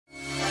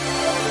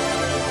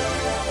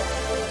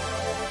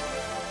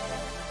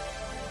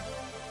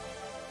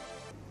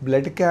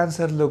Blood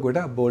క్యాన్సర్లో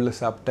కూడా బోల్డ్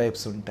sub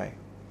types ఉంటాయి.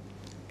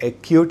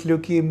 Acute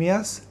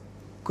ల్యూకీమియాస్,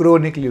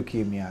 chronic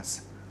ల్యూకీమియాస్.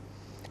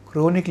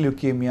 Chronic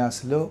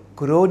ల్యూకీమియాస్లో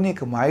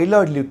chronic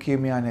myeloid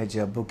ల్యూకీమియా అనే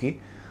జబ్బుకి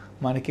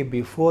మనకి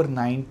before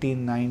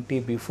 1990,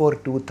 before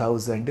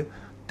 2000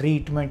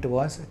 treatment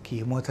was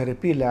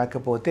chemotherapy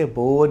లేకపోతే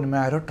బోన్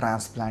మ్యారో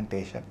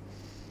ట్రాన్స్ప్లాంటేషన్.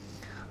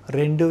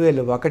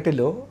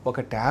 2001లో ఒక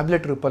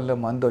ట్యాబ్లెట్ రూపంలో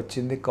మందు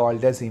వచ్చింది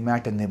కాల్డ్ యాజ్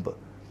ఇమాటినిబ్.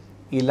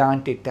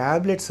 ఇలాంటి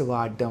ట్యాబ్లెట్స్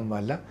వాడడం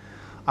వల్ల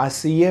ఆ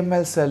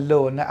సిఎంఎల్ సెల్లో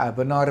ఉన్న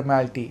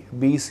అబ్నార్మాలిటీ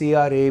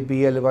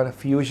BCR-ABL1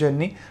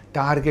 ఫ్యూజన్ని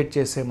టార్గెట్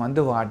చేసే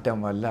మందు వాడడం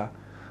వల్ల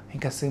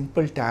ఇంకా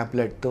సింపుల్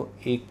ట్యాబ్లెట్తో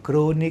ఈ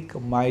క్రోనిక్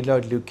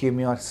మైలాయిడ్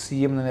ల్యూకీమియా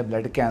CM అనే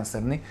బ్లడ్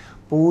క్యాన్సర్ని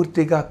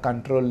పూర్తిగా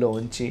కంట్రోల్లో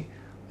ఉంచి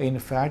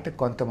ఇన్ఫ్యాక్ట్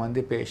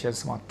కొంతమంది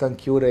పేషెంట్స్ మొత్తం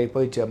క్యూర్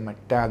అయిపోయి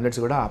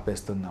ట్యాబ్లెట్స్ కూడా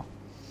ఆపేస్తున్నాం.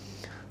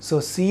 సో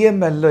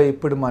CMLలో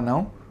ఇప్పుడు మనం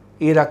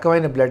ఈ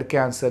రకమైన బ్లడ్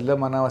క్యాన్సర్లో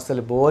మనం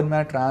అసలు బోన్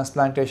మ్యారో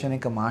ట్రాన్స్ప్లాంటేషన్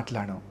ఇంకా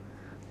మాట్లాడం.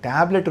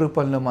 ట్యాబ్లెట్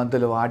రూపంలో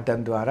మందులు వాడడం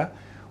ద్వారా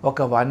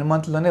ఒక 1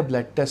 monthలోనే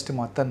బ్లడ్ టెస్ట్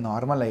మొత్తం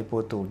నార్మల్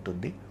అయిపోతూ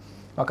ఉంటుంది.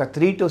 ఒక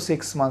 3 to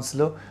 6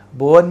 monthsలో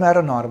బోన్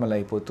మ్యారో నార్మల్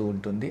అయిపోతూ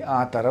ఉంటుంది.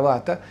 ఆ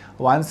తర్వాత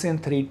వన్స్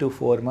ఇన్ 3 to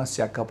 4 months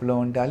చెకప్లో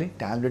ఉండాలి,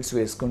 ట్యాబ్లెట్స్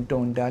వేసుకుంటూ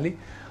ఉండాలి.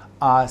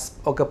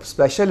 ఒక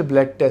స్పెషల్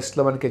బ్లడ్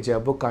టెస్ట్లో మనకి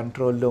జబ్బు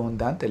కంట్రోల్లో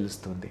ఉందా అని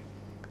తెలుస్తుంది.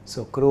 సో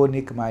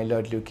క్రోనిక్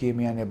మైలాయిడ్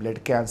ల్యూకీమియా అనే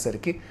బ్లడ్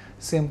క్యాన్సర్కి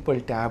simple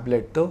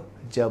ట్యాబ్లెట్తో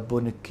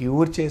జబ్బుని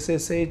cure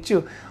చేసేసేయచ్చు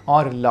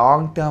are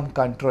long term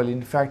control.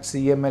 In fact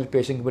CML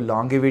పేషెంట్కి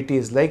longevity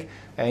is like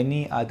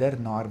any other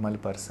normal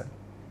person.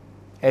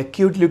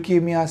 Acute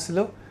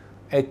ల్యూకీమియాస్లో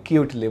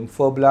acute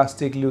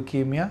lymphoblastic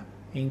ల్యూకీమియా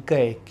ఇంకా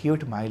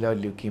అక్యూట్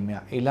మైలాయిడ్ ల్యూకీమియా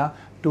ఇలా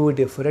 2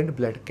 different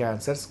బ్లడ్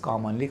క్యాన్సర్స్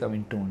కామన్లీ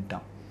వింటూ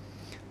ఉంటాం.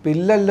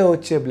 పిల్లల్లో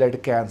వచ్చే blood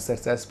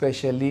cancers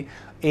especially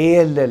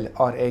ALL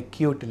are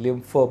acute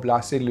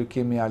lymphoblastic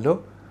ల్యూకీమియాలో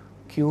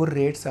cure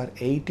rates are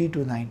 80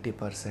 to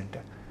 90%.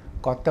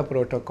 కొత్త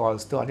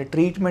ప్రోటోకాల్స్తో అంటే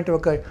treatment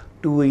ఒక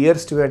 2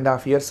 years,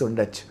 2.5 years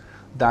ఉండొచ్చు.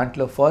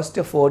 దాంట్లో ఫస్ట్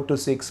 4 to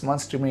 6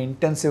 months ట్రీట్మెంట్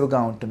ఇంటెన్సివ్గా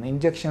ఉంటుంది,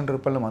 ఇంజెక్షన్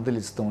రూపంలో మందులు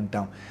ఇస్తూ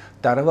ఉంటాం.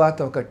 తర్వాత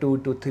ఒక 2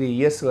 to 3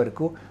 years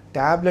వరకు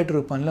ట్యాబ్లెట్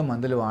రూపంలో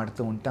మందులు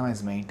వాడుతూ ఉంటాం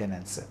యాజ్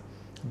మెయింటెనెన్స్.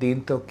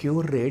 దీంతో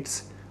cure rates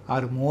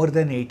are more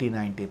than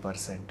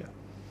 80-90%.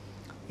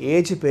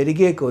 Age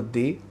పెరిగే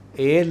కొద్దీ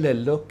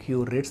ALLలో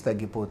క్యూర్ రేట్స్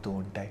తగ్గిపోతూ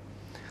ఉంటాయి.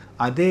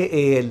 అదే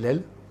ALL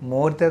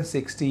more than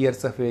 60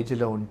 years of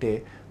ఏజ్లో ఉంటే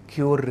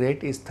cure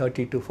rate is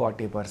 30 to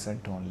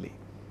 40% only.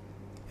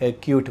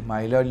 Acute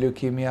myeloid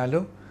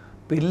ల్యూకీమియాలో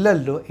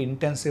పిల్లల్లో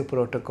intensive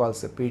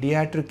protocols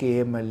paediatric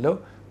AMLలో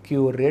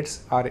cure rates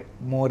are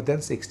more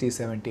than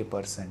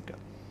 60-70%.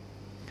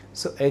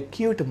 So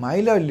acute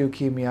myeloid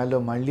ల్యూకీమియాలో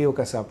మళ్ళీ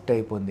ఒక సబ్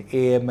టైప్ ఉంది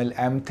AML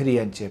M3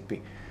 అని చెప్పి.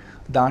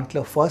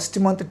 దాంట్లో ఫస్ట్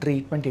మంత్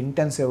ట్రీట్మెంట్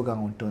ఇంటెన్సివ్గా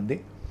ఉంటుంది,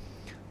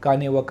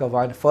 కానీ ఒక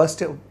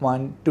ఫస్ట్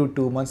 1 to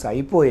 2 months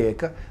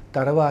అయిపోయాక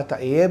తర్వాత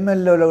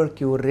AMLలో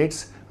cure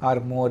rates are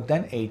more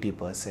than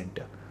 80%.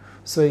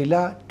 So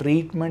ఇలా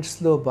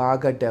ట్రీట్మెంట్స్లో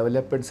బాగా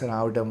డెవలప్మెంట్స్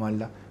రావడం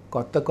వల్ల,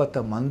 కొత్త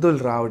మందులు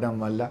రావడం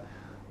వల్ల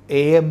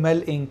AML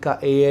ఇంకా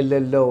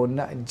ALLలో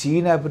ఉన్న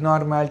జీన్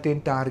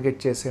అబ్నార్మాలిటీని టార్గెట్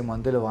చేసే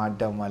మందులు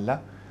వాడడం వల్ల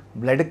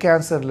బ్లడ్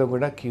క్యాన్సర్లో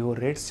కూడా క్యూర్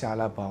రేట్స్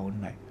చాలా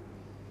బాగున్నాయి.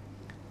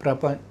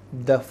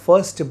 The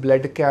first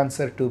blood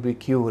cancer to be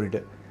cured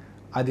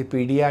అది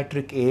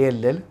పీడియాట్రిక్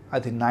ALL,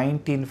 అది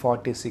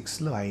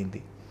 1946లో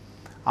అయింది.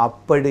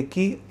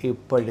 అప్పటికి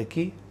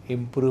ఇప్పటికీ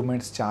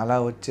ఇంప్రూవ్మెంట్స్ చాలా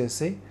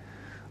వచ్చేసాయి.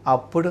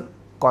 అప్పుడు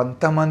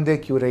కొంతమందే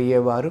క్యూర్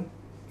అయ్యేవారు,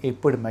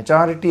 ఇప్పుడు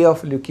మెజారిటీ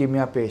ఆఫ్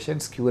ల్యూకీమియా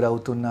పేషెంట్స్ క్యూర్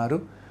అవుతున్నారు.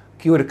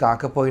 క్యూర్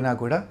కాకపోయినా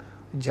కూడా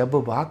జబ్బు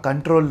బాగా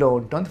కంట్రోల్లో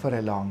ఉంటుంది ఫర్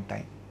ఎ లాంగ్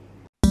టైం.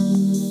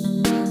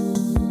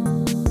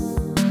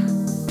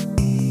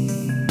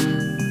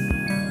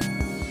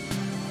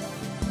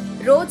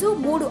 రోజు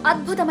 3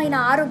 అద్భుతమైన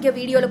ఆరోగ్య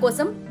వీడియోల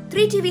కోసం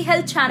 3TV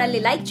హెల్త్ ఛానల్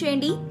ని లైక్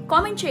చేయండి,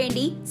 కామెంట్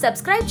చేయండి,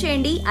 సబ్స్క్రైబ్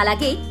చేయండి,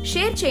 అలాగే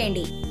షేర్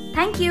చేయండి.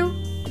 థాంక్యూ.